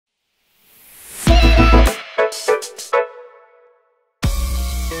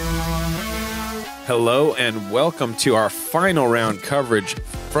Hello and welcome to our final round coverage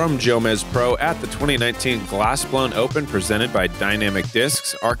from JomezPro at the 2019 Glassblown Open presented by Dynamic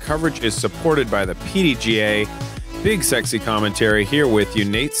Discs. Our coverage is supported by the PDGA. BigSexy commentary here with you,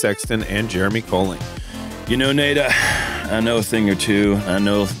 Nate Sexton and Jeremy Koling. You know, Nate, I know a thing or two. I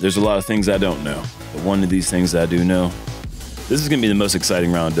know there's a lot of things I don't know. But one of these things I do know, this is going to be the most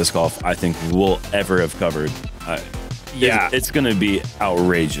exciting round of disc golf I think we'll ever have covered. Yeah. It's going to be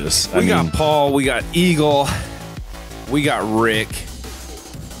outrageous. We got Paul, we got Eagle, we got Rick.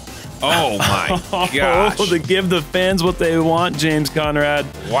 Oh my gosh. To give the fans what they want, James Conrad.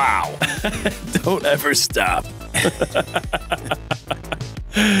 Wow. Don't ever stop.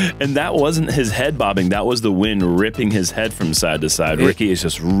 And that wasn't his head bobbing. That was the wind ripping his head from side to side. Ricky is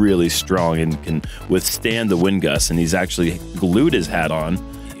just really strong and can withstand the wind gusts, and he's actually glued his hat on,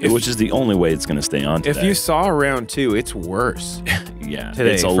 which is the only way it's going to stay on today. If you saw round two, it's worse. Yeah,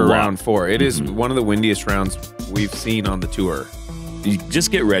 today it's a for lot. round four. It is one of the windiest rounds we've seen on the tour. You just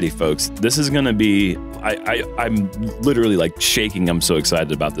get ready, folks. This is going to be, I'm literally like shaking. I'm so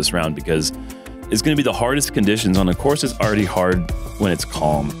excited about this round because it's going to be the hardest conditions on a course. It's already hard when it's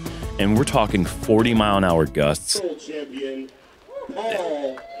calm. And we're talking 40-mile-an-hour gusts. Champion,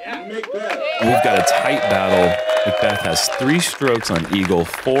 Paul McBeth. We've got a tight battle. McBeth has 3 strokes on Eagle,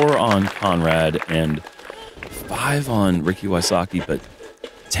 4 on Conrad, and 5 on Ricky Wysocki, but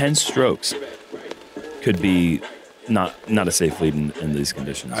 10 strokes could be not a safe lead in these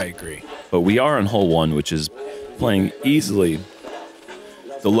conditions. I agree. But we are on hole 1, which is playing easily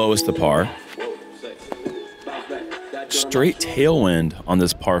the lowest to par. Straight tailwind on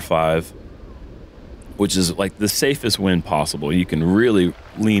this par 5, which is like the safest wind possible. You can really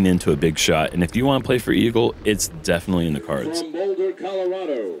lean into a big shot. And if you want to play for Eagle, it's definitely in the cards. From Boulder,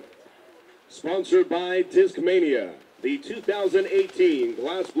 Colorado, sponsored by Discmania, the 2018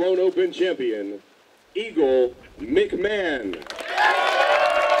 Glassblown Open champion, Eagle McMahon.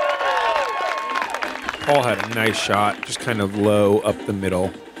 Paul had a nice shot, just kind of low up the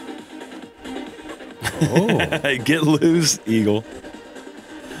middle. Oh. Get loose, Eagle.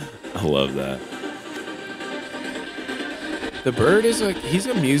 I love that. The bird is like, he's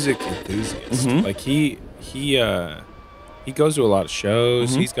a music enthusiast. Like he goes to a lot of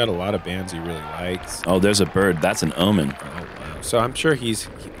shows. He's got a lot of bands he really likes. Oh, there's a bird. That's an omen. Oh wow. So I'm sure he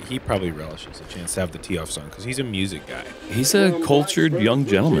probably relishes a chance to have the tee-off song because he's a music guy. He's a cultured young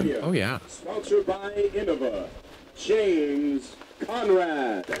gentleman. Oh yeah. Sponsored by Innova, James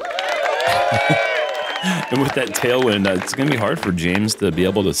Conrad. And with that tailwind, it's going to be hard for James to be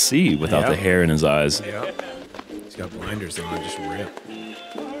able to see without the hair in his eyes. Yeah. He's got blinders on, just rip.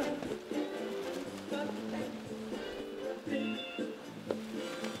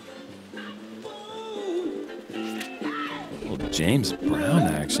 A little James Brown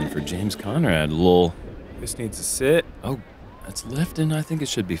action for James Conrad. A little. This needs to sit. Oh, that's lifting. I think it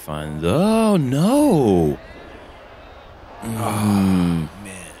should be fine. Oh, no. Oh,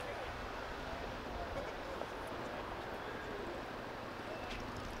 man.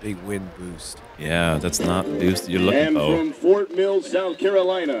 Big wind boost. Yeah, that's not the boost you're looking And for. from Fort Mill, South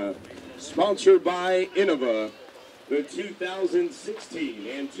Carolina, sponsored by Innova, the 2016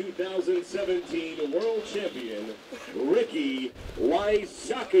 and 2017 World Champion, Ricky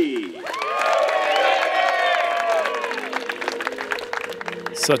Wysocki.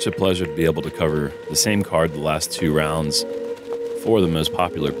 Such a pleasure to be able to cover the same card the last 2 rounds for the most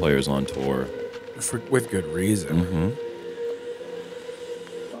popular players on tour. With good reason.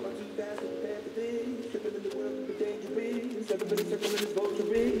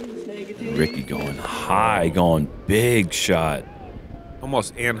 Ricky going high, going big shot.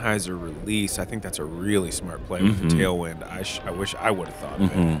 Almost Anheuser release. I think that's a really smart play with the tailwind. I wish I would have thought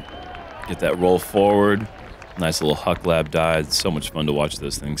of it. Get that roll forward. Nice little Huck Lab dive. It's so much fun to watch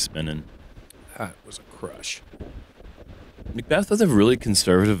those things spinning. That was a crush. McBeth with a really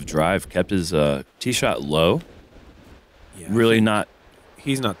conservative drive. Kept his tee shot low. Yeah, Really not.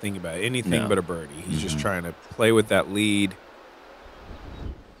 He's not thinking about anything but a birdie. He's just trying to play with that lead.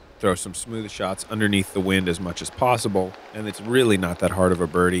 Throw some smooth shots underneath the wind as much as possible. And it's really not that hard of a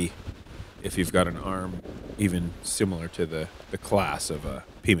birdie if you've got an arm even similar to the class of a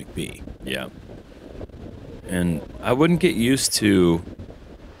P. McBee. Yeah. And I wouldn't get used to.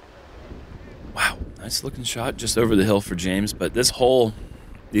 Wow, nice looking shot just over the hill for James. But this hole,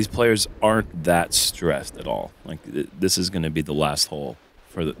 these players aren't that stressed at all. Like, this is going to be the last hole.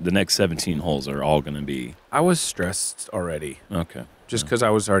 For the next 17 holes are all going to be. I was stressed already. Okay. Just because I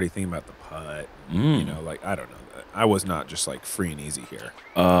was already thinking about the putt. You know, like, I don't know. I was not just like free and easy here.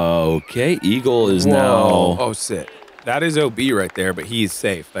 Okay, Eagle is Whoa. now. Oh, sit. That is OB right there, but he's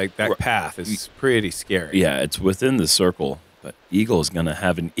safe. Like that path is pretty scary. Yeah, it's within the circle, but Eagle's going to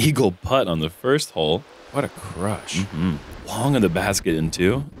have an eagle putt on the first hole. What a crush. Long of the basket in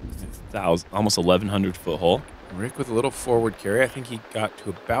two. Almost 1,100 foot hole. Rick with a little forward carry. I think he got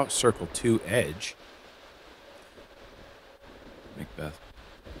to about circle 2 edge. McBeth,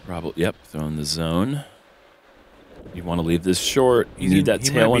 probably, yep, throwing the zone. You want to leave this short. You need that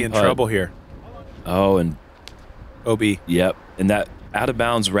tailwind putt. He might be in trouble here. Oh, and OB. Yep, and that out of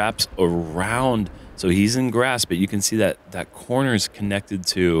bounds wraps around, so he's in grass, but you can see that that corner is connected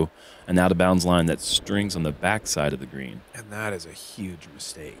to an out of bounds line that strings on the back side of the green. And that is a huge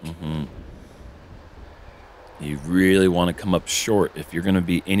mistake. You really want to come up short if you're going to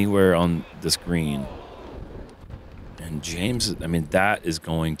be anywhere on this green. And James, I mean, that is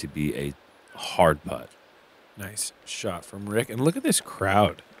going to be a hard putt. Nice shot from Rick. And look at this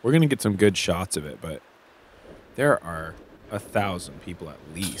crowd. We're going to get some good shots of it, but there are 1,000 people at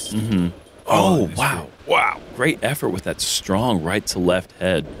least. Oh, wow. Wow. Great effort with that strong right to left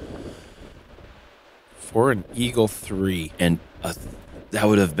head. For an eagle 3. And that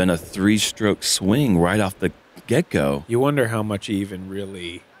would have been a 3-stroke swing right off the get-go. You wonder how much even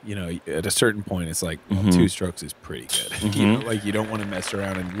really, you know, at a certain point, it's like, well, 2 strokes is pretty good. You know, like, you don't want to mess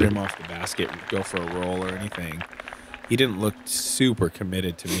around and rim off the basket and go for a roll or anything. He didn't look super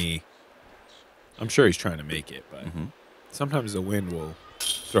committed to me. I'm sure he's trying to make it, but sometimes the wind will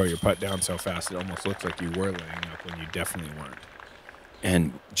throw your putt down so fast it almost looks like you were laying up when you definitely weren't.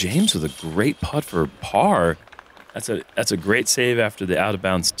 And James with a great putt for par. That's a great save after the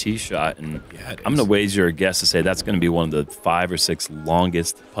out-of-bounds tee shot. And yeah, I'm going to wager a guess to say that's going to be one of the 5 or 6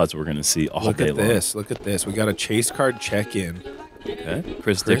 longest putts we're going to see all day long. Look at this. We got a chase card check-in. Okay.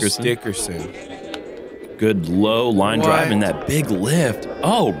 Chris Dickerson. Good low line drive and that big lift.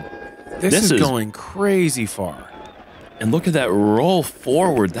 Oh, this is going crazy far. And look at that roll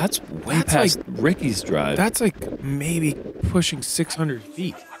forward. That's way past Ricky's drive. That's like maybe pushing 600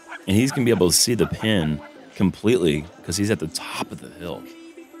 feet. And he's going to be able to see the pin completely because he's at the top of the hill.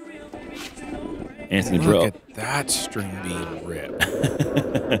 Anthony Burrell. Look at that string being ripped.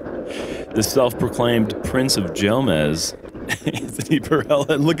 The self-proclaimed Prince of Jomez, Anthony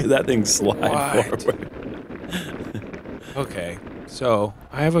Burrell. And look at that thing slide forward. Okay, so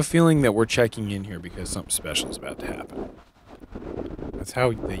I have a feeling that we're checking in here because something special is about to happen. That's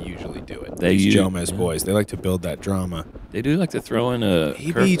how they usually do it. These Jomez boys, they like to build that drama. They do like to throw in a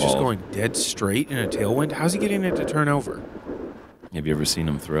AB just going dead straight in a tailwind. How's he getting it to turn over? Have you ever seen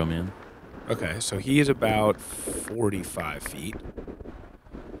him throw, man? Okay, so he is about 45 feet.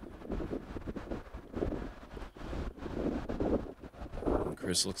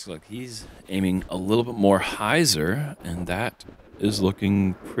 Chris looks like he's aiming a little bit more hyzer, and that is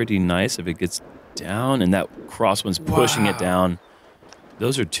looking pretty nice if it gets down, and that crosswind's pushing it down.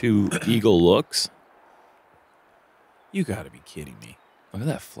 Those are 2 eagle looks. You got to be kidding me. Look at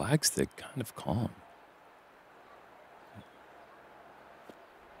that flag stick, kind of calm.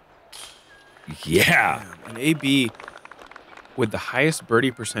 Yeah. An AB with the highest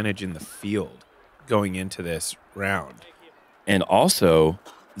birdie percentage in the field going into this round. And also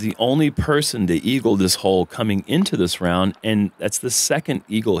the only person to eagle this hole coming into this round, and that's the second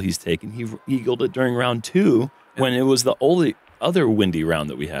eagle he's taken. He eagled it during round 2 when it was the only other windy round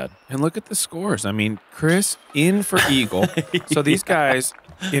that we had. And look at the scores. I mean, Chris in for eagle. So these guys,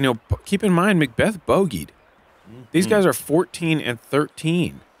 you know, keep in mind, McBeth bogeyed. These guys are 14 and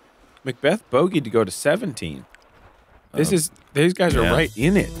 13. McBeth bogeyed to go to 17. These guys are right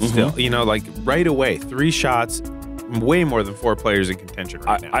in it still. You know, like right away, 3 shots. Way more than 4 players in contention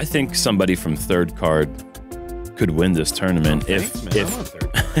right now. I think somebody from third card could win this tournament if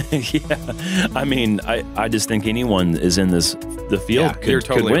yeah. I mean, I just think anyone is in the field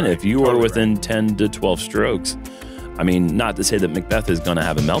could win if you are within 10 to 12 strokes. I mean, not to say that McBeth is going to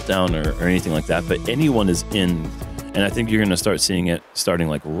have a meltdown or anything like that, but anyone is in, and I think you're going to start seeing it starting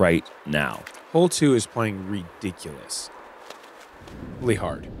like right now. Hole 2 is playing ridiculously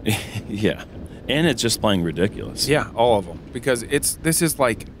hard. Yeah. And it's just playing ridiculous. Yeah, all of them. Because this is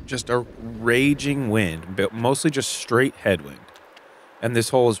like just a raging wind, but mostly just straight headwind. And this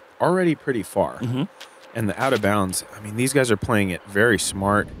hole is already pretty far. And the out of bounds, I mean, these guys are playing it very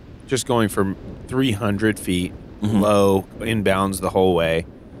smart, just going from 300 feet low, inbounds the whole way.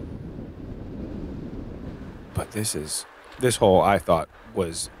 But this hole I thought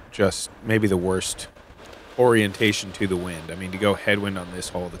was just maybe the worst orientation to the wind. I mean, to go headwind on this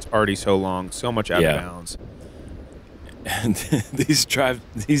hole that's already so long, so much out of bounds. And these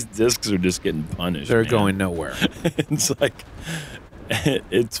discs are just getting punished. They're going nowhere. It's like,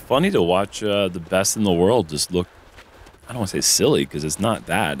 it's funny to watch the best in the world just look I don't want to say silly because it's not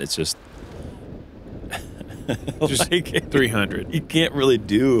that. It's just Just 300. You can't really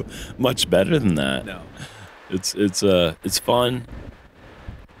do much better than that. No. It's fun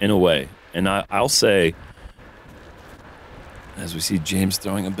in a way. And I'll say, as we see James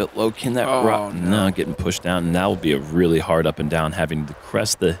throwing a bit low, can that rock? No, getting pushed down. And that will be a really hard up and down, having to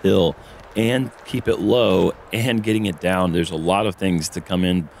crest the hill and keep it low and getting it down. There's a lot of things that come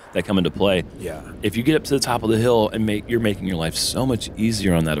into play. Yeah. If you get up to the top of the hill and you're making your life so much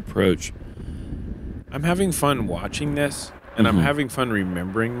easier on that approach. I'm having fun watching this, and I'm having fun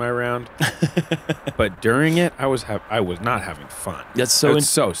remembering my round. But during it, I was not having fun. That's so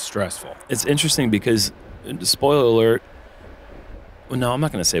so stressful. It's interesting because, spoiler alert. Well, no, I'm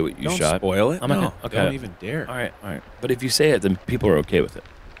not going to say what you Don't shot. Spoil it. I'm not gonna, okay. Don't even dare. All right. But if you say it, then people are okay with it.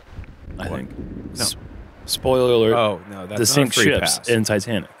 I think. No. Spoiler alert. Oh no, that's the not sink a free ships pass. in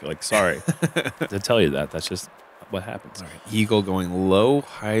Titanic. Like, sorry to tell you that. That's just what happens. All right. Eagle going low.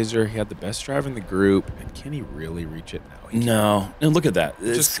 Heiser, he had the best drive in the group. And can he really reach it now? No. And look at that.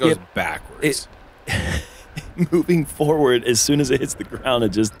 It just goes backwards. Moving forward, as soon as it hits the ground, it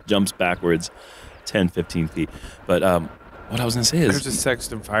just jumps backwards 10, 15 feet. But what I was going to say is... There's a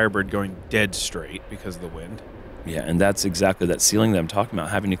Sexton Firebird going dead straight because of the wind. Yeah, and that's exactly that ceiling that I'm talking about,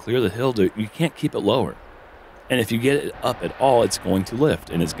 having to clear the hill. You can't keep it lower. And if you get it up at all, it's going to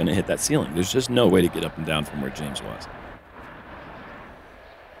lift, and it's going to hit that ceiling. There's just no way to get up and down from where James was.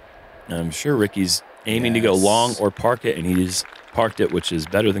 And I'm sure Ricky's aiming to go long or park it, and he's parked it, which is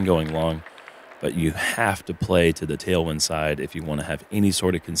better than going long. But you have to play to the tailwind side if you want to have any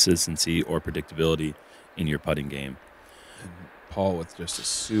sort of consistency or predictability in your putting game. And Paul with just a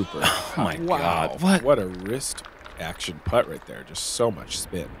super... Oh, my God. What a wrist action putt right there. Just so much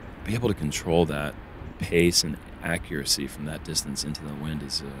spin. Be able to control that pace and accuracy from that distance into the wind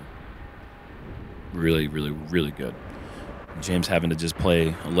is really, really, really good. James having to just play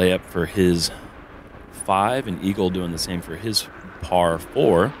a layup for his 5, and Eagle doing the same for his par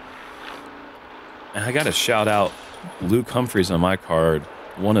 4. And I got to shout out Luke Humphreys on my card,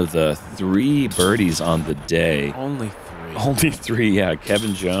 one of the 3 birdies on the day. Only 3. Only 3, yeah.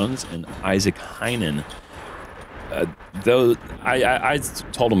 Kevin Jones and Isaac Heinen. Though I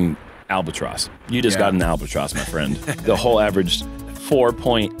told him albatross. You just got an albatross, my friend. The hole averaged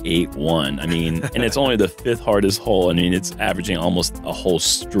 4.81. I mean, and it's only the 5th hardest hole. I mean, it's averaging almost a whole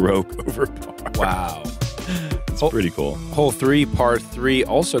stroke over par. Wow. It's pretty cool. Hole 3, par 3,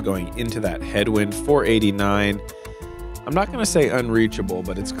 also going into that headwind, 489. I'm not going to say unreachable,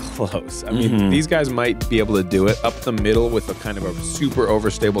 but it's close. I mean, these guys might be able to do it up the middle with a kind of a super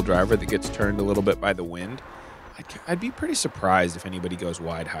overstable driver that gets turned a little bit by the wind. I'd be pretty surprised if anybody goes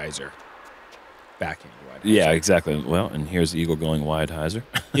wide hyzer. Backhand wide hyzer. Yeah, exactly. Well, and here's Eagle going wide hyzer.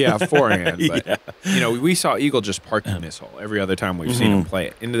 Yeah, forehand. But, Yeah. you know, we saw Eagle just park in this hole every other time we've seen him play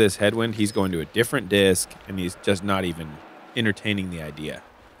it. Into this headwind, he's going to a different disc, and he's just not even entertaining the idea.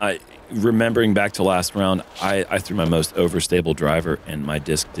 Remembering back to last round, I threw my most overstable driver, and my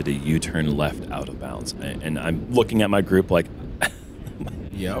disc did a U-turn left out of bounds. And I'm looking at my group like...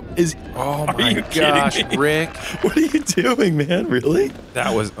 Yep. Oh my gosh, Rick. What are you doing, man? Really?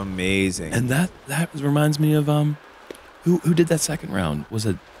 That was amazing. And that reminds me of who did that second round? Was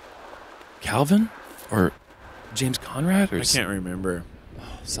it Calvin or James Conrad? Or I can't remember.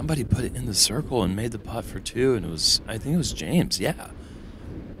 Somebody put it in the circle and made the putt for 2, and I think it was James. Yeah.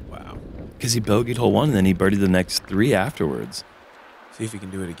 Wow. Because he bogeyed hole 1, and then he birdied the next 3 afterwards. See if he can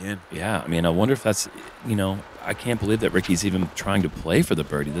do it again. Yeah, I mean, I wonder if that's, I can't believe that Ricky's even trying to play for the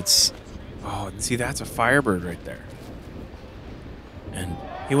birdie. That's... Oh, and see, that's a Firebird right there. And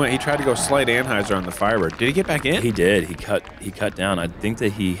he tried to go slight Anheuser on the Firebird. Did he get back in? he did. He cut down. I think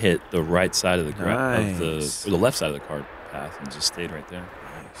that he hit the right side of the Nice. or the left side of the cart path and just stayed right there.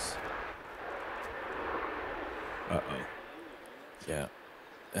 Nice. Uh-oh. Yeah,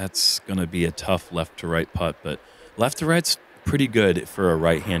 that's going to be a tough left to right putt, but left to right's pretty good for a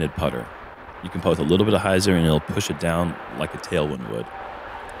right-handed putter. You can putt with a little bit of hyzer, and it'll push it down like a tailwind would.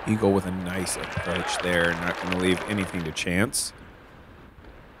 Eagle with a nice approach there, not going to leave anything to chance.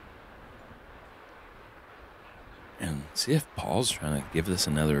 And see if Paul's trying to give this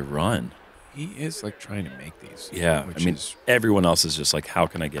another run. He is like trying to make these. Yeah, I mean, everyone else is just like, how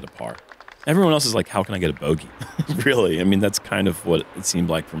can I get a par? Everyone else is like, how can I get a bogey? Really, I mean, that's kind of what it seemed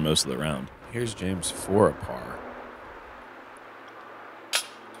like for most of the round. Here's James for a par.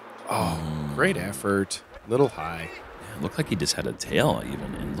 Oh, great effort. Little high. Yeah, it looked like he just had a tail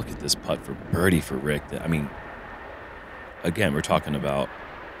even. And look at this putt for birdie for Rick. I mean, again, we're talking about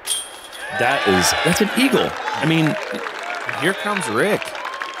that's an eagle. I mean, here comes Rick.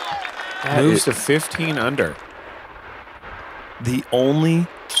 Moves to 15 under. The only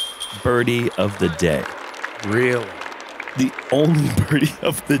birdie of the day. Really? The only birdie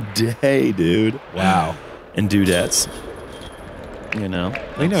of the day, dude. Wow. And dudettes. You know?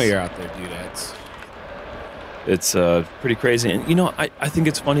 We know you're out there, dudettes. It's pretty crazy. And, you know, I think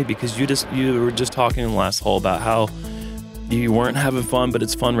it's funny because you were just talking in the last hole about how you weren't having fun, but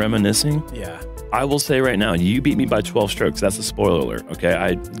it's fun reminiscing. Yeah. I will say right now, you beat me by 12 strokes. That's a spoiler alert, okay?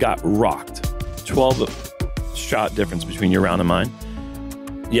 I got rocked. 12 shot difference between your round and mine.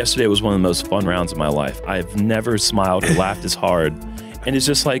 Yesterday was one of the most fun rounds of my life. I've never smiled or laughed as hard. And it's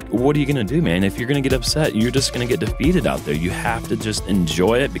just like, what are you going to do, man? If you're going to get upset, you're just going to get defeated out there. You have to just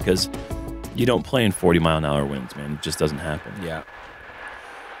enjoy it because you don't play in 40-mile-an-hour winds, man. It just doesn't happen. Yeah.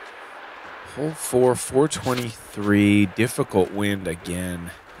 Hole 4, 423, difficult wind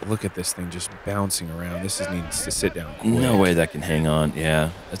again. Look at this thing just bouncing around. This needs to sit down quick. No way that can hang on.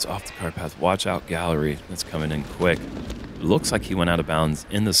 Yeah, it's off the cart path. Watch out, gallery. That's coming in quick. It looks like he went out of bounds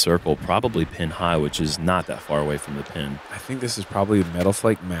in the circle, probably pin high, which is not that far away from the pin. I think this is probably Metal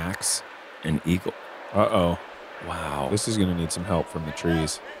Flake Max. An eagle. Uh-oh. Wow. This is going to need some help from the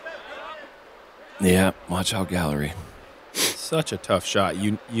trees. Yeah, watch out, gallery. Such a tough shot.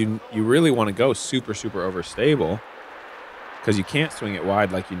 You really want to go super, super overstable because you can't swing it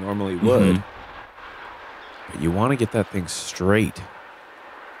wide like you normally would. But you want to get that thing straight.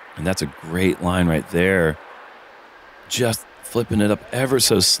 And that's a great line right there. Just flipping it up ever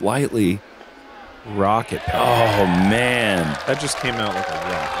so slightly. Rocket power. Oh, man. That just came out like a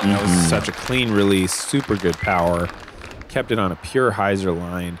rock. That was such a clean release, super good power. Kept it on a pure hyzer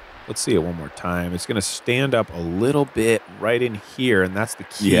line. Let's see it one more time. It's going to stand up a little bit right in here, and that's the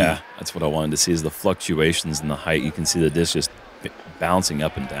key. Yeah, that's what I wanted to see is the fluctuations in the height. You can see the disc just bouncing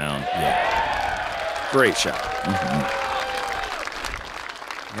up and down. Yeah. Great shot.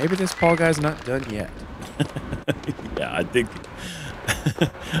 Maybe this Paul guy's not done yet. Yeah, I think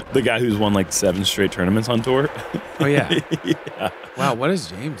the guy who's won like 7 straight tournaments on tour. Oh, yeah. Yeah. Wow, what is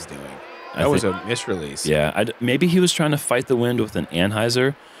James doing? That was a misrelease. Yeah, maybe he was trying to fight the wind with an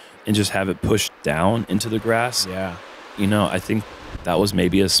Anheuser and just have it pushed down into the grass. Yeah. You know, I think that was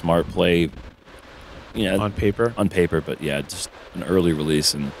maybe a smart play. You know, on paper? On paper, but yeah, just an early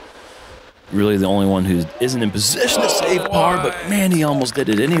release and really the only one who isn't in position to save par, but man, he almost did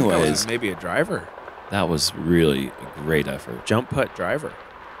it anyways. Maybe a driver. That was really a great effort. Jump putt driver.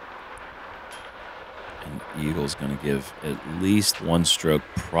 And Eagle's going to give at least 1 stroke,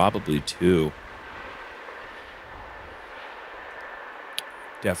 probably 2.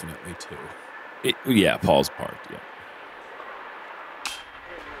 Definitely 2. Yeah, Paul's parked, yeah.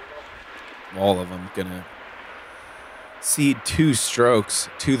 All of them going to cede 2 strokes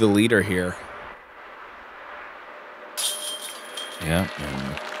to the leader here. Yeah,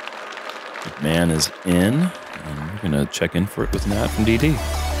 and McMahon is in, and we're going to check in for it with Nat from DD.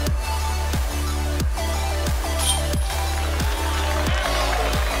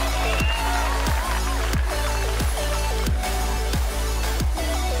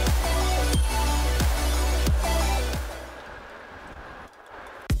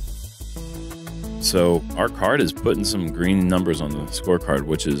 So our card is putting some green numbers on the scorecard,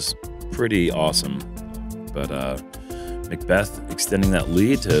 which is pretty awesome. But McBeth extending that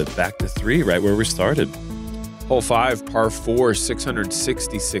lead to back to 3, right where we started. Hole 5, par 4,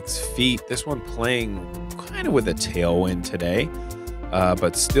 666 feet. This one playing kind of with a tailwind today,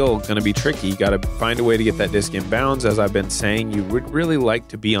 but still going to be tricky. You got to find a way to get that disc in bounds. As I've been saying, you would really like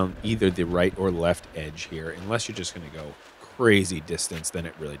to be on either the right or left edge here. Unless you're just going to go crazy distance, then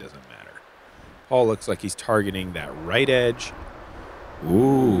it really doesn't matter. Paul looks like he's targeting that right edge.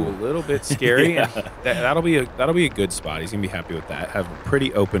 Ooh, a little bit scary. Yeah. That'll be a good spot. He's gonna be happy with that. Have a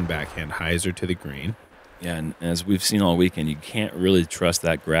pretty open backhand hyzer to the green. Yeah, and as we've seen all weekend, you can't really trust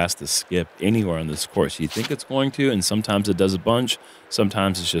that grass to skip anywhere on this course. You think it's going to, and sometimes it does a bunch.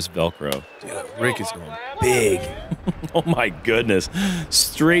 Sometimes it's just Velcro. Dude, Rick is going big. Oh my goodness!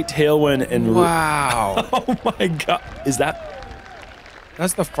 Straight tailwind and wow. Oh my God!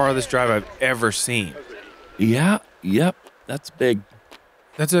 That's the farthest drive I've ever seen. Yeah. Yep. That's big.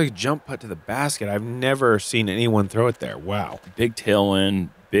 That's a jump putt to the basket. I've never seen anyone throw it there. Wow. Big tailwind,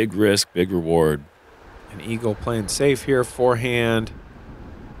 big risk, big reward. An Eagle playing safe here, forehand.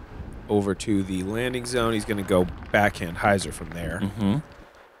 Over to the landing zone. He's going to go backhand hyzer from there.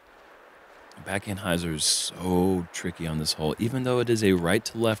 Backhand hyzer is so tricky on this hole. Even though it is a right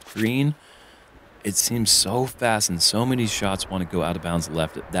to left green, it seems so fast and so many shots want to go out of bounds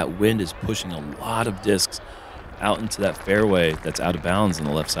left. That wind is pushing a lot of discs out into that fairway that's out of bounds on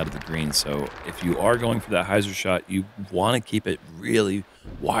the left side of the green. So if you are going for that hyzer shot, you want to keep it really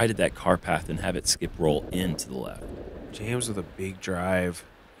wide at that car path and have it skip roll into the left. James with a big drive.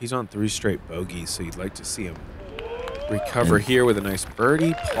 He's on 3 straight bogeys, so you'd like to see him recover here with a nice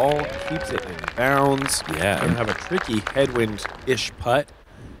birdie. Paul keeps it in bounds. Yeah. Going to have a tricky headwind-ish putt,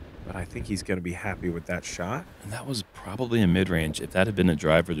 but I think he's going to be happy with that shot. And that was probably a mid-range. If that had been a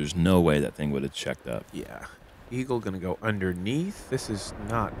driver, there's no way that thing would have checked up. Yeah. Eagle going to go underneath. This is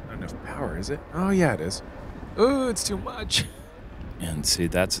not enough power, is it? Oh, yeah, it is. Oh, it's too much. And see,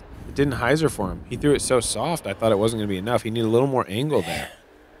 that's... It didn't hyzer for him. He threw it so soft, I thought it wasn't going to be enough. He needed a little more angle there.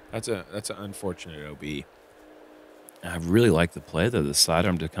 That's an unfortunate OB. I really like the play, though, the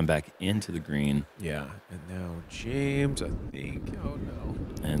sidearm to come back into the green. Yeah, and now James, I think. Oh, no.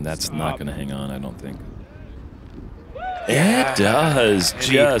 And that's not going to hang on, I don't think. It does, And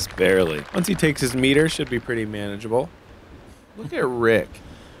just barely. Once he takes his meter, should be pretty manageable. Look at Rick.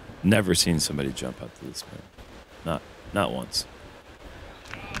 Never seen somebody jump out to this point. Not once.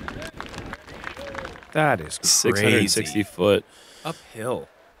 That is crazy. 660 foot. Uphill.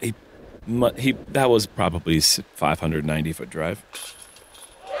 That was probably 590-foot drive.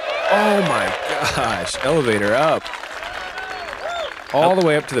 Oh, my gosh. Elevator up. All the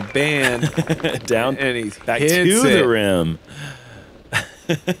way up to the band. Down and he back hits to it. the rim.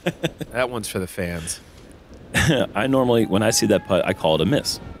 That one's for the fans. I normally, when I see that putt, I call it a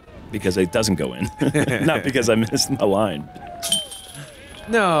miss because it doesn't go in. Not because I missed my line.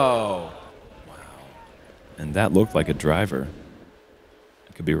 No. And that looked like a driver.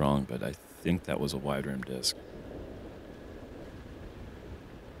 I could be wrong, but I think that was a wide rim disc.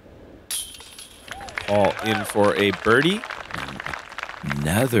 All in for a birdie.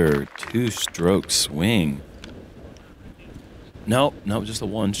 Another 2-stroke swing. No, just a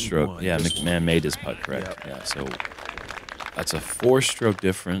 1-stroke. Yeah, McMahon made his putt correct. Yep. Yeah, so that's a 4-stroke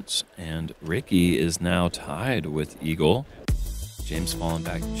difference, and Ricky is now tied with Eagle. James falling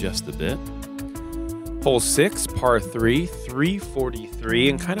back just a bit. Hole 6, par 3, 343,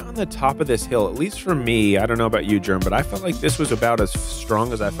 and kind of on the top of this hill, at least for me, I don't know about you, Jerm, but I felt like this was about as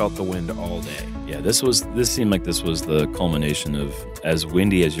strong as I felt the wind all day. Yeah, this seemed like this was the culmination of as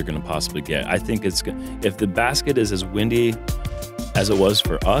windy as you're going to possibly get. I think if the basket is as windy as it was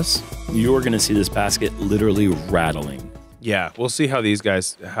for us, you're going to see this basket literally rattling. Yeah, we'll see how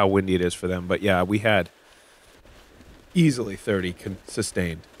how windy it is for them, but yeah, we had easily 30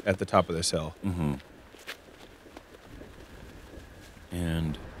 sustained at the top of this hill. Mm-hmm.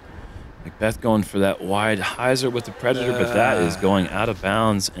 And McBeth going for that wide hyzer with the Predator, but that is going out of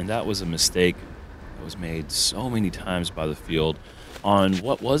bounds, and that was a mistake that was made so many times by the field on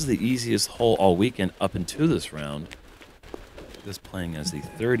what was the easiest hole all weekend up into this round. This playing as the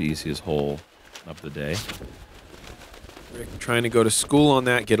 3rd easiest hole of the day. Rick trying to go to school on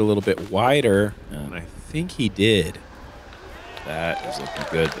that, get a little bit wider, and I think he did. That is looking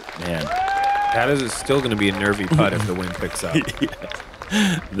good, but man. That is still going to be a nervy putt if the wind picks up.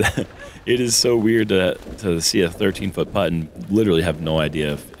 It is so weird to see a 13-foot putt and literally have no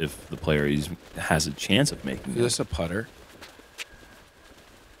idea if the player has a chance of making it. Is this a putter?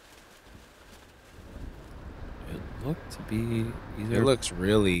 It looked to be either. It looks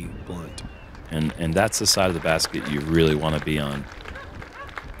really blunt. And that's the side of the basket you really want to be on.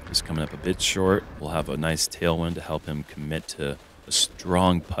 He's coming up a bit short. We'll have a nice tailwind to help him commit to a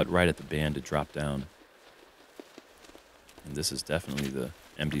strong putt right at the band to drop down. And this is definitely the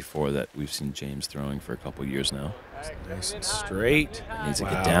MD4 that we've seen James throwing for a couple years now. Nice and straight. It needs to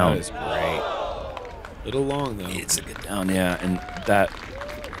get down. That is great. Little long, though. It needs to get down, yeah. And that,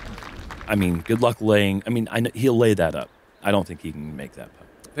 I mean, good luck laying. I mean, he'll lay that up. I don't think he can make that putt.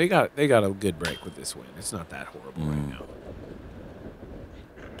 They got a good break with this win. It's not that horrible right now.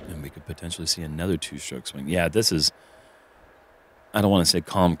 And we could potentially see another 2-stroke swing. Yeah, this is, I don't want to say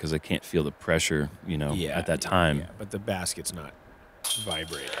calm because I can't feel the pressure, at that time. Yeah, but the basket's not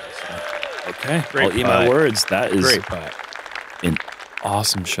vibrating. So. Okay, Great I'll eat my words. That is great putt. An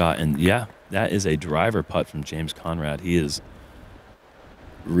awesome shot. And yeah, that is a driver putt from James Conrad. He is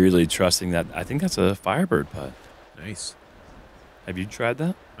really trusting that. I think that's a Firebird putt. Nice. Have you tried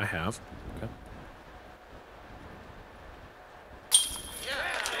that? I have. Okay.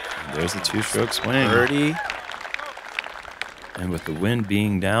 And there's the 2-stroke swing. Birdie. And with the wind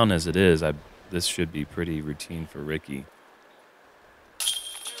being down as it is, this should be pretty routine for Ricky.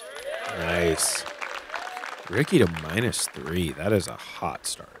 Nice. Ricky to -3. That is a hot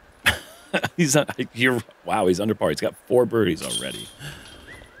start. Wow, he's under par. He's got 4 birdies already.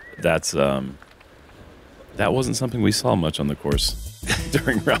 That's that wasn't something we saw much on the course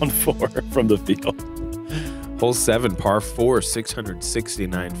during round 4 from the field. Hole 7, par 4,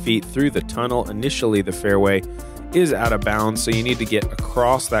 669 feet through the tunnel. Initially, the fairway is out of bounds, so you need to get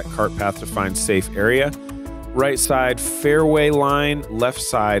across that cart path to find safe area. Right side, fairway line. Left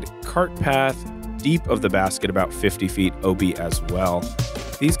side, cart path. Deep of the basket, about 50 feet, OB as well.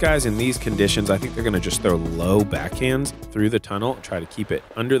 These guys in these conditions, I think they're going to just throw low backhands through the tunnel, try to keep it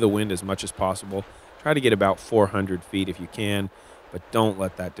under the wind as much as possible. Try to get about 400 feet if you can, but don't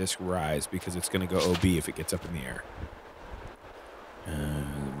let that disc rise because it's going to go OB if it gets up in the air.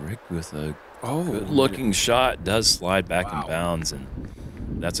 Rick with a good-looking shot does slide back in bounds, and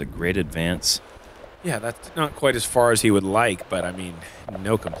that's a great advance. Yeah, that's not quite as far as he would like, but, I mean,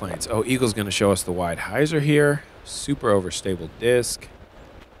 no complaints. Oh, Eagle's going to show us the wide hyzer here. Super overstable disc.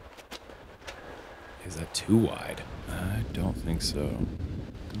 Is that too wide? I don't think so.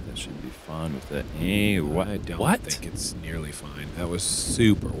 I think that should be fine with that. Hey, what? I don't think it's nearly fine. That was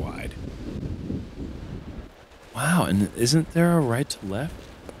super wide. Wow, and isn't there a right to left?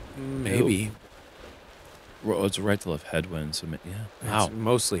 Maybe. Well, it's a right to left headwind, so yeah. Wow. It's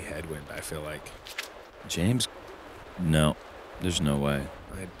mostly headwind, I feel like. James, no, there's no way.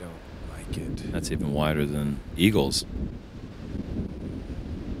 I don't like it. That's even wider than Eagles.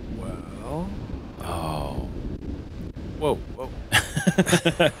 Well. Oh. Whoa, whoa.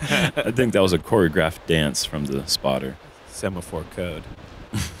 I think that was a choreographed dance from the spotter. Semaphore code.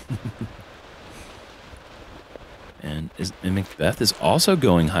 And McBeth is also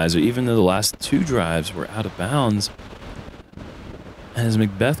going hyzer, even though the last two drives were out of bounds. And has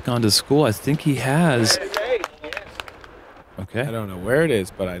McBeth gone to school? I think he has. Okay. I don't know where it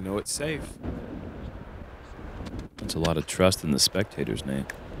is, but I know it's safe. That's a lot of trust in the spectator's name.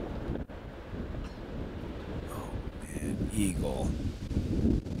 Oh, man. Eagle.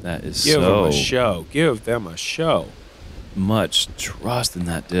 That is Give so them a show. Give them a show. much trust in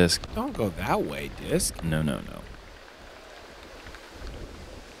that disc. Don't go that way, disc. No, no, no.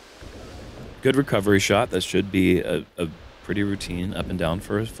 Good recovery shot. That should be a pretty routine up and down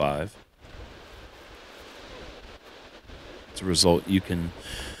for a 5. It's a result you can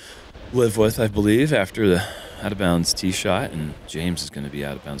live with, I believe, after the out-of-bounds tee shot. And James is going to be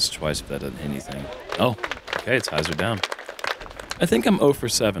out of bounds twice if that doesn't hit anything. Oh, okay, it's hyzer down. I think I'm 0 for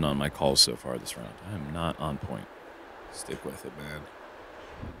 7 on my calls so far this round. I am not on point. Stick with it, man.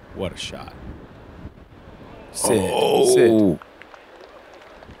 What a shot. Sit.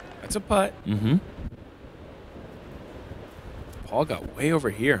 That's a putt. Mm-hmm. Paul got way over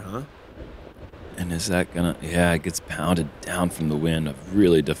here, huh? And is that gonna... Yeah, it gets pounded down from the wind. A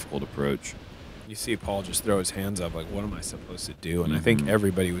really difficult approach. You see Paul just throw his hands up like, what am I supposed to do? And I think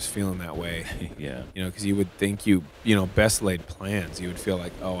everybody was feeling that way. Yeah. You know, because you would think you know, best laid plans. You would feel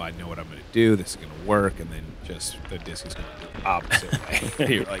like, oh, I know what I'm going to do. This is going to work. And then just the disc is going to go the opposite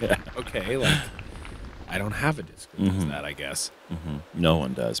way. You're like, okay, like, I don't have a disc that does that, I guess. No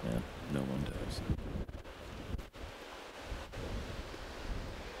one does, man. No one does.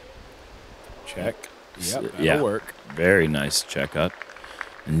 Check. Yep, that'll work. Very nice checkup.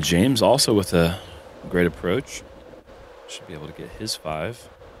 And James also with a great approach. Should be able to get his 5.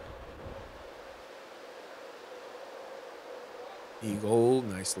 Eagle,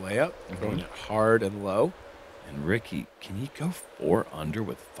 nice layup. Throwing it hard and low. And Ricky, can he go 4 under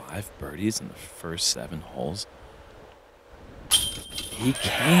with 5 birdies in the first 7 holes? He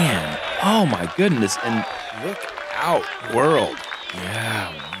can. Oh, my goodness. And look out, world.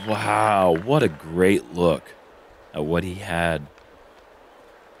 Yeah, wow. What a great look at what he had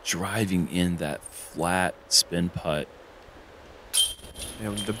driving in that flat spin putt.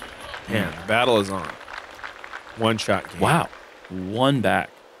 And the battle is on. One shot game. Wow. 1 back.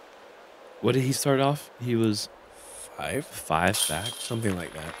 What did he start off? He was 5 back. Something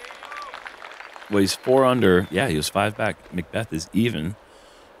like that. Well, he's 4 under. Yeah, he was 5 back. McBeth is even.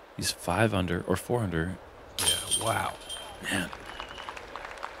 He's 5 under or 4 under. Yeah, wow. Man.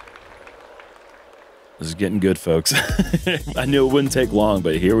 This is getting good, folks. I knew it wouldn't take long,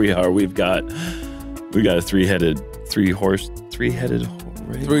 but here we are. We got a three-headed horse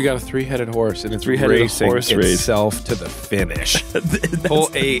race. We got a 3-headed horse, and it's racing horse itself to the finish. Hole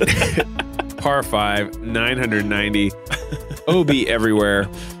 8, par 5, 990, OB everywhere.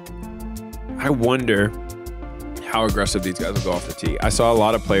 I wonder how aggressive these guys will go off the tee. I saw a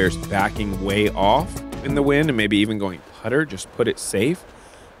lot of players backing way off in the wind and maybe even going putter, just put it safe.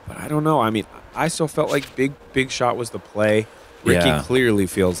 But I don't know. I mean, I still felt like big shot was the play. Ricky clearly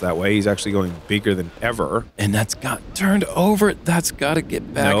feels that way. He's actually going bigger than ever. And that's got turned over. That's got to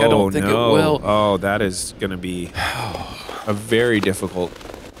get back. I don't think it will. Oh, that is going to be a very difficult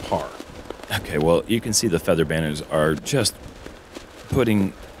par. Okay, well, you can see the feather banners are just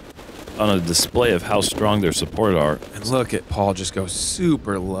putting on a display of how strong their support are. And look at Paul just go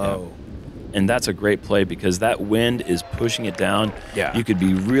super low. And that's a great play because that wind is pushing it down. Yeah. You could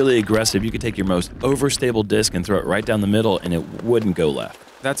be really aggressive. You could take your most overstable disc and throw it right down the middle, and it wouldn't go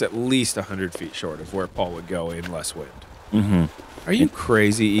left. That's at least 100 feet short of where Paul would go in less wind. Mm-hmm. Are you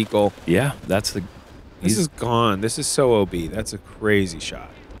crazy, Eagle? Yeah, that's the... This is gone. This is so OB. That's a crazy shot.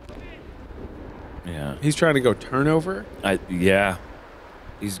 Yeah. He's trying to go turnover? Yeah.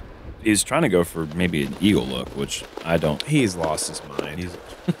 He's trying to go for maybe an eagle look, which I don't... He's lost his mind.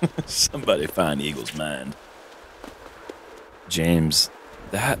 Somebody find Eagle's mind. James,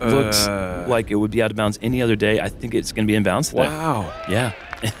 that looks like it would be out of bounds any other day. I think it's going to be in bounds today. Wow. Yeah.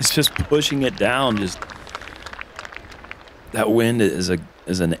 It's just pushing it down. Just that wind is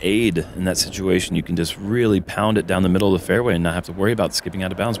an aid in that situation. You can just really pound it down the middle of the fairway and not have to worry about skipping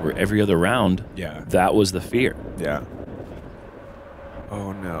out of bounds, where every other round, that was the fear. Yeah.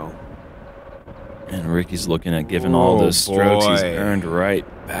 Oh, no. And Ricky's looking at giving all those strokes he's earned right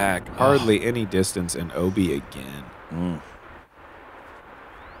back. Hardly any distance and OB again. Mm.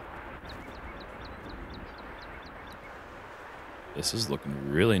 This is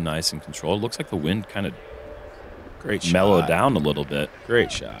looking really nice and controlled. Looks like the wind kind of mellowed down a little bit. Great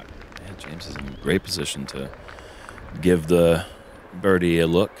shot. Yeah, James is in a great position to give the birdie a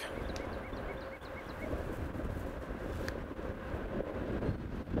look.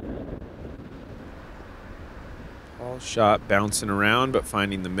 Paul's shot bouncing around, but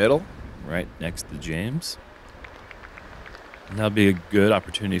finding the middle. Right next to James. And that'll be a good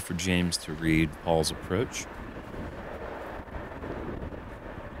opportunity for James to read Paul's approach.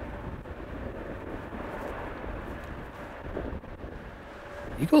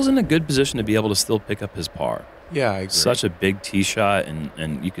 Eagle's in a good position to be able to still pick up his par. Yeah, I agree. Such a big tee shot,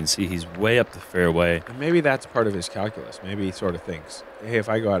 and you can see he's way up the fairway. And maybe that's part of his calculus. Maybe he sort of thinks, hey, if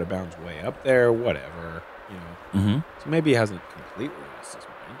I go out of bounds way up there, whatever, you know. Mm-hmm. So maybe he hasn't completely lost his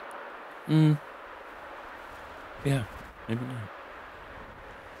mind. Yeah, maybe not.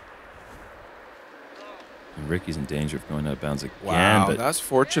 And Ricky's in danger of going out of bounds again. Wow, but that's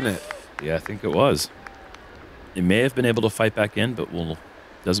fortunate. yeah, I think it was. He may have been able to fight back in, but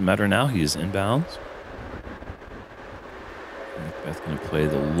doesn't matter now. He's inbounds. McBeth going to play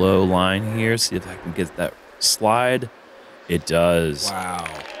the low line here, see if I can get that slide. It does. Wow.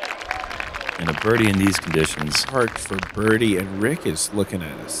 And a birdie in these conditions. Hard for birdie, and Rick is looking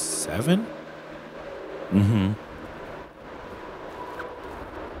at a 7. Mm-hmm.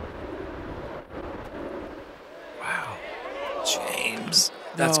 Wow. James.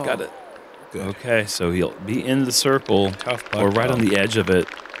 That's No. got it. Good. Okay, so he'll be in the circle Tough putt, or right though. on the edge of it.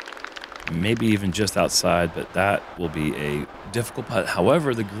 Maybe even just outside, but that will be a difficult putt.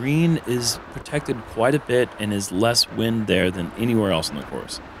 However, the green is protected quite a bit and is less wind there than anywhere else in the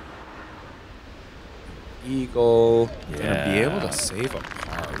course. Eagle gonna be Yeah. able to save a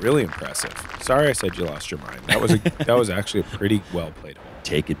par. Really impressive. Sorry I said you lost your mind. That was that was actually a pretty well played hole.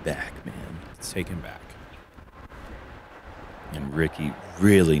 Take it back, man. It's taken back. And Ricky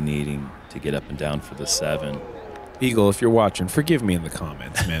really needing to get up and down for the 7. Eagle, if you're watching, forgive me in the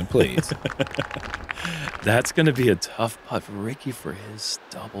comments, man, please. That's going to be a tough putt for Ricky for his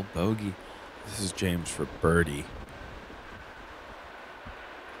double bogey. This is James for birdie.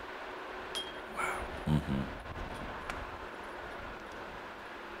 Mm-hmm.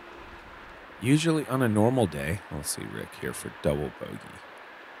 Usually on a normal day, we'll see Rick here for double bogey.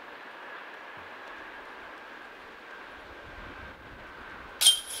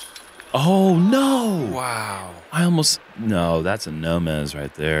 Oh, no. Wow. No, that's a NoMez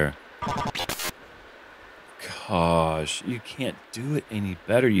right there. Gosh, you can't do it any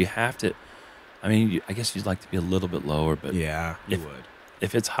better. You have to, I mean, I guess you'd like to be a little bit lower, but Yeah, you would.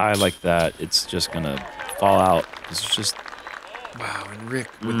 if it's high like that, it's just going to fall out. It's just Wow, and Rick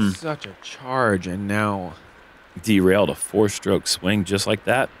with such a charge, and now derailed a 4-stroke swing just like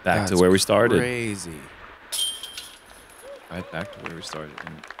that, back to where we started. Crazy. Right back to where we started.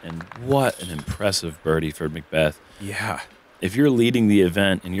 And what an impressive birdie for McBeth. Yeah. If you're leading the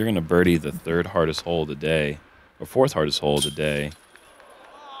event and you're going to birdie the 3rd hardest hole of the day, or 4th hardest hole of the day,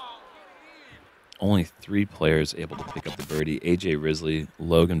 only 3 players able to pick up the birdie. A.J. Risley,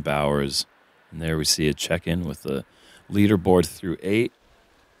 Logan Bowers, and there we see a check-in with the leaderboard through 8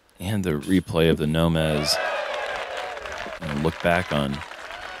 and the replay of the NoMez. And look back on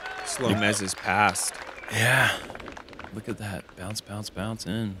SloMez is passed. Yeah. Look at that. Bounce, bounce, bounce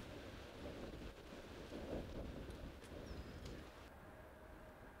in.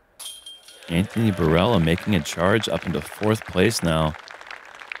 Anthony Barella making a charge up into 4th place now.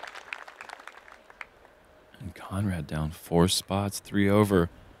 And Conrad down 4 spots, 3 over.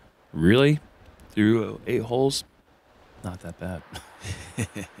 Really? Through 8 holes? Not that bad.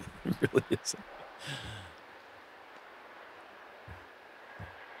 It really isn't.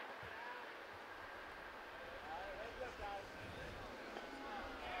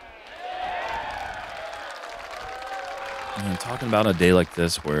 And talking about a day like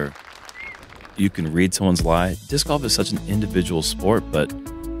this where you can read someone's lie, disc golf is such an individual sport, but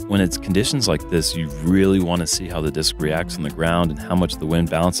when it's conditions like this, you really want to see how the disc reacts on the ground and how much the wind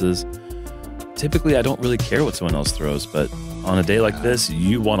bounces. Typically, I don't really care what someone else throws, but on a day like this,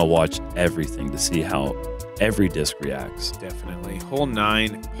 you want to watch everything to see how every disc reacts. Definitely. Hole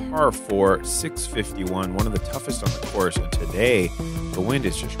 9, par 4, 651, one of the toughest on the course. And today, the wind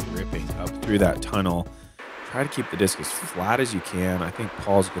is just ripping up through that tunnel. Try to keep the disc as flat as you can. I think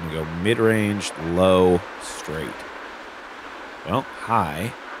Paul's going to go mid-range, low, straight. Well,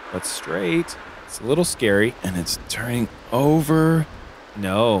 high, but straight. It's a little scary. And it's turning over.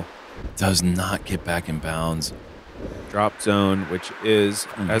 No. Does not get back in bounds. Drop zone, which is,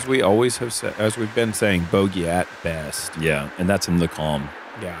 as we always have said, as we've been saying, bogey at best. Yeah, and that's in the calm.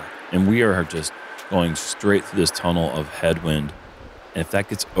 Yeah. And we are just going straight through this tunnel of headwind. And if that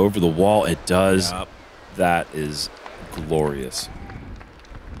gets over the wall, it does. Yep. That is glorious.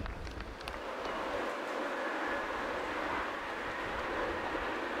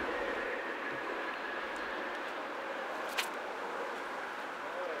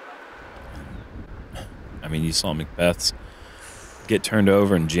 I mean, you saw McBeth's get turned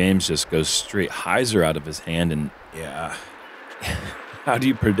over, and James just goes straight hyzer out of his hand. And yeah, how do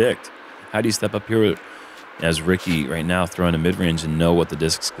you predict? How do you step up here as Ricky right now throwing a mid-range and know what the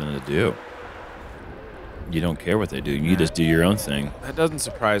disc's going to do? You don't care what they do. You just do your own thing. That doesn't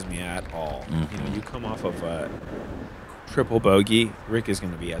surprise me at all. You know, you come off of a triple bogey, Rick is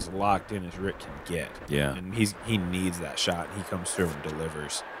going to be as locked in as Rick can get. Yeah. And he needs that shot. He comes through and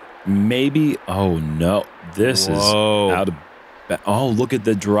delivers. Maybe. Oh, no. This is out of... Oh, look at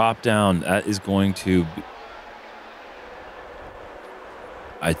the drop down. That is going to be...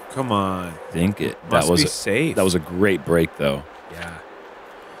 Come on. Think it. Must be safe. That was a great break, though. Yeah.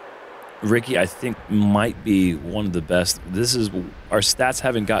 Ricky, I think, might be one of the best. This is... Our stats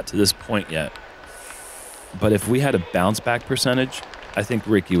haven't got to this point yet. But if we had a bounce back percentage, I think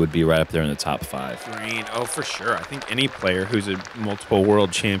Ricky would be right up there in the top 5. Green. Oh, for sure. I think any player who's a multiple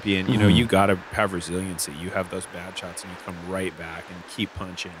world champion, you know, you got to have resiliency. You have those bad shots and you come right back and keep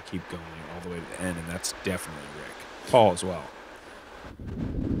punching, keep going all the way to the end. And that's definitely Rick. Paul as well.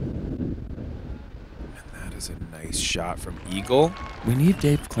 Is a nice shot from Eagle. We need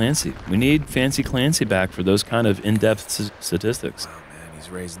Dave Clancy. We need Fancy Clancy back for those kind of in-depth statistics. Oh, man,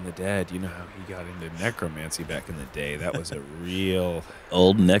 he's raising the dead. You know how he got into necromancy back in the day. That was a real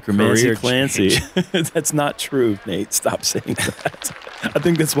old necromancy Clancy. Change. That's not true, Nate. Stop saying that. I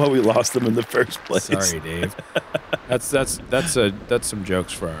think that's why we lost them in the first place. Sorry, Dave. That's some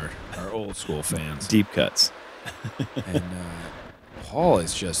jokes for our old school fans. Deep cuts. And Paul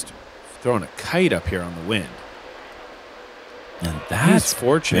is just throwing a kite up here on the wind. And that's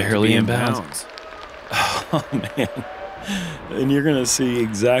fortunate barely to be in bounds. Oh, man. And you're going to see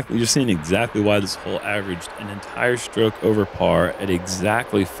you're seeing exactly why this hole averaged an entire stroke over par at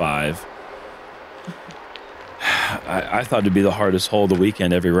exactly 5. I thought it'd be the hardest hole of the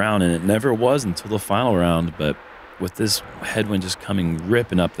weekend every round, and it never was until the final round. But with this headwind just coming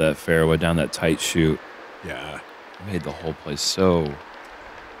ripping up that fairway down that tight chute, yeah, it made the whole play so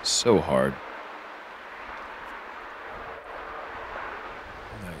hard.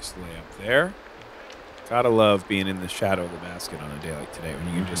 Nice layup there. Gotta love being in the shadow of the basket on a day like today when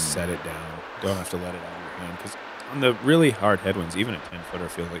you can just set it down. Don't have to let it out of your hand. Because on the really hard headwinds, even a 10-footer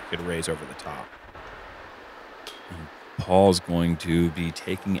feels like it could raise over the top. And Paul's going to be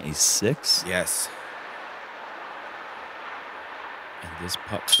taking a 6. Yes. And this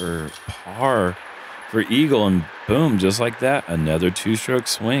putt for par for Eagle, and boom, just like that, another 2-stroke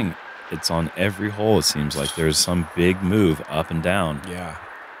swing. It's on every hole, it seems like. There's some big move up and down. Yeah.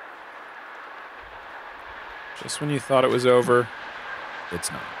 Just when you thought it was over,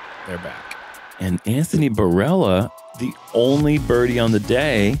 it's not. They're back. And Anthony Barella, the only birdie on the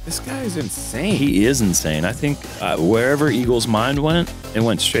day. This guy is insane. He is insane. I think wherever Eagle's mind went, it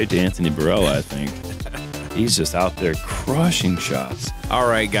went straight to Anthony Barella, I think. He's just out there crushing shots. All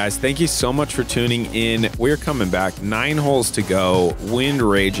right, guys. Thank you so much for tuning in. We're coming back. 9 holes to go. Wind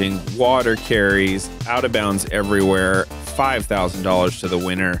raging. Water carries. Out of bounds everywhere. $5,000 to the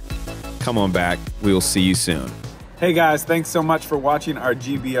winner. Come on back. We will see you soon. Hey, guys. Thanks so much for watching our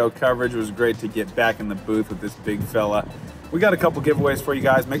GBO coverage. It was great to get back in the booth with this big fella. We got a couple giveaways for you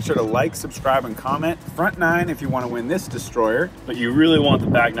guys. Make sure to like, subscribe, and comment. Front 9 if you want to win this destroyer. But you really want the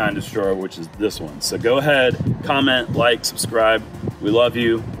back 9 destroyer, which is this one. So go ahead, comment, like, subscribe. We love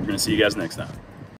you. We're going to see you guys next time.